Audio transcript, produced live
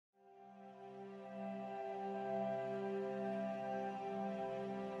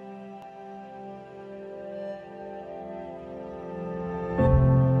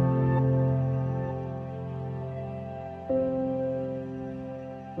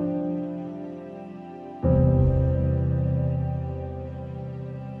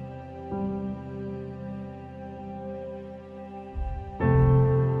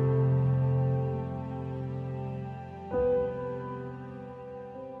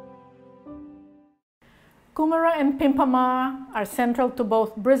Coomera and Pimpama are central to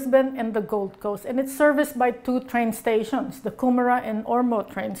both Brisbane and the Gold Coast, and it's serviced by 2 train stations, the Coomera and Ormo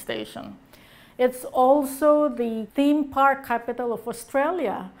train station. It's also the theme park capital of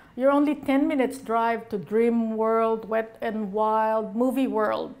Australia. You're only 10 minutes drive to Dream World, Wet and Wild, Movie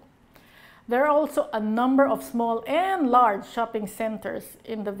World. There are also a number of small and large shopping centers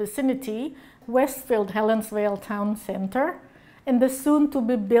in the vicinity, Westfield Helensvale Town Centre, and the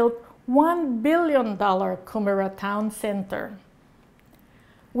soon-to-be-built $1 billion Coomera Town Centre.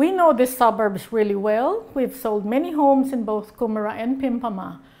 We know these suburbs really well. We've sold many homes in both Coomera and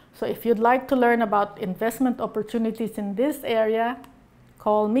Pimpama. So if you'd like to learn about investment opportunities in this area,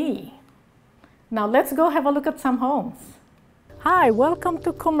 call me. Now let's go have a look at some homes. Hi, welcome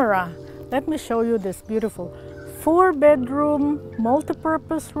to Coomera. Let me show you this beautiful 4-bedroom,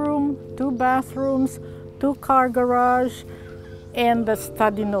 multi-purpose room, 2 bathrooms, 2-car garage, and the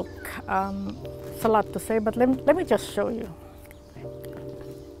study nook. It's a lot to say, but let me just show you.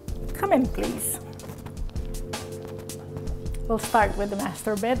 Come in, please. We'll start with the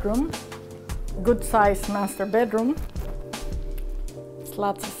master bedroom. Good sized master bedroom. There's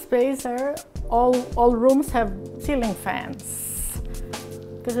lots of space there. All rooms have ceiling fans.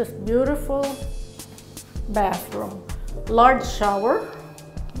 This is beautiful bathroom. Large shower.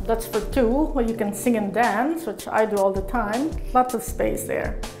 That's for 2, where you can sing and dance, which I do all the time. Lots of space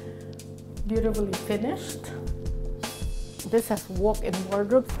there. Beautifully finished. This has walk-in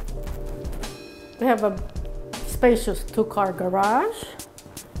wardrobe. We have a spacious 2-car garage.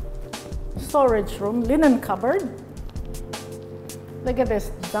 Storage room, linen cupboard. Look at this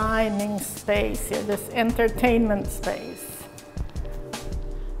dining space here, this entertainment space.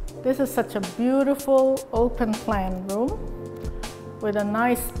 This is such a beautiful open plan room with a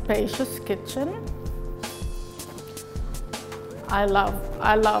nice spacious kitchen. I love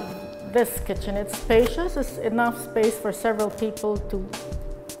this kitchen. It's spacious. It's enough space for several people to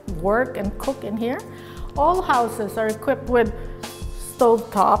work and cook in here. All houses are equipped with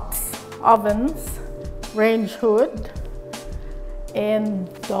stove tops, ovens, range hood, and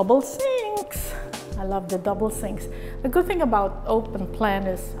double sinks. I love the double sinks. The good thing about open plan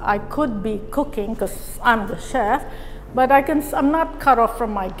is I could be cooking because I'm the chef, but I'm not cut off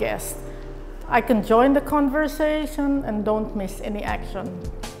from my guests. I can join the conversation and don't miss any action.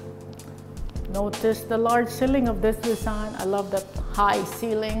 Notice the large ceiling of this design. I love that high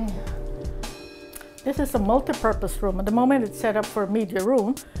ceiling. This is a multi-purpose room. At the moment, it's set up for media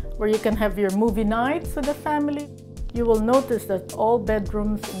room, where you can have your movie nights with the family. You will notice that all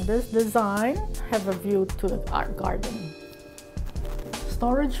bedrooms in this design have a view to our garden.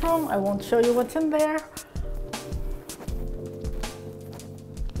 Storage room, I won't show you what's in there.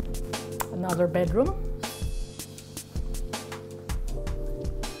 Another bedroom.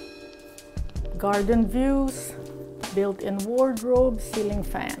 Garden views, built-in wardrobe, ceiling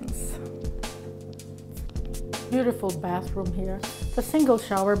fans. Beautiful bathroom here. It's a single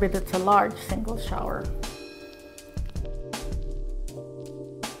shower, but it's a large single shower.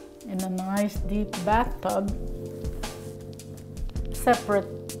 And a nice deep bathtub. Separate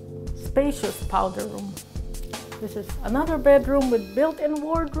spacious powder room. This is another bedroom with built-in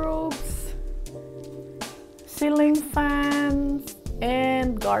wardrobes, ceiling fans,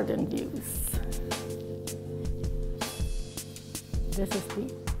 and garden views. This is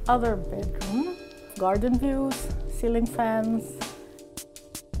the other bedroom. Garden views, ceiling fans,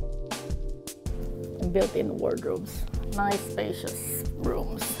 and built-in wardrobes. Nice spacious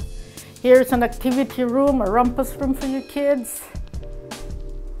rooms. Here's an activity room, a rumpus room for your kids.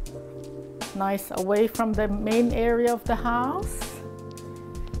 Nice away from the main area of the house.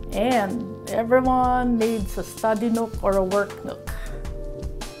 And everyone needs a study nook or a work nook.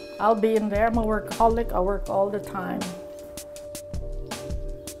 I'll be in there. I'm a workaholic. I work all the time.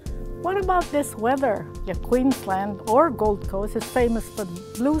 What about this weather? Yeah, Queensland or Gold Coast is famous for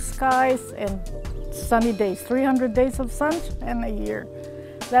blue skies and sunny days, 300 days of sunshine a year.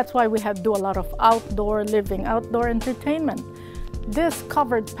 That's why we do a lot of outdoor living, outdoor entertainment. This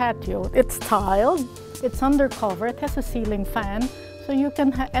covered patio, it's tiled, it's undercover, it has a ceiling fan, so you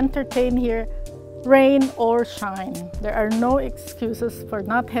can entertain here, rain or shine. There are no excuses for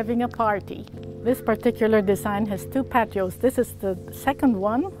not having a party. This particular design has 2 patios. This is the second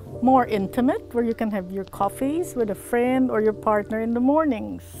one, more intimate, where you can have your coffees with a friend or your partner in the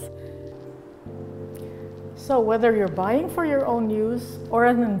mornings. So whether you're buying for your own use or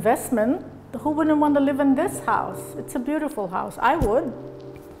an investment, who wouldn't want to live in this house? It's a beautiful house. I would.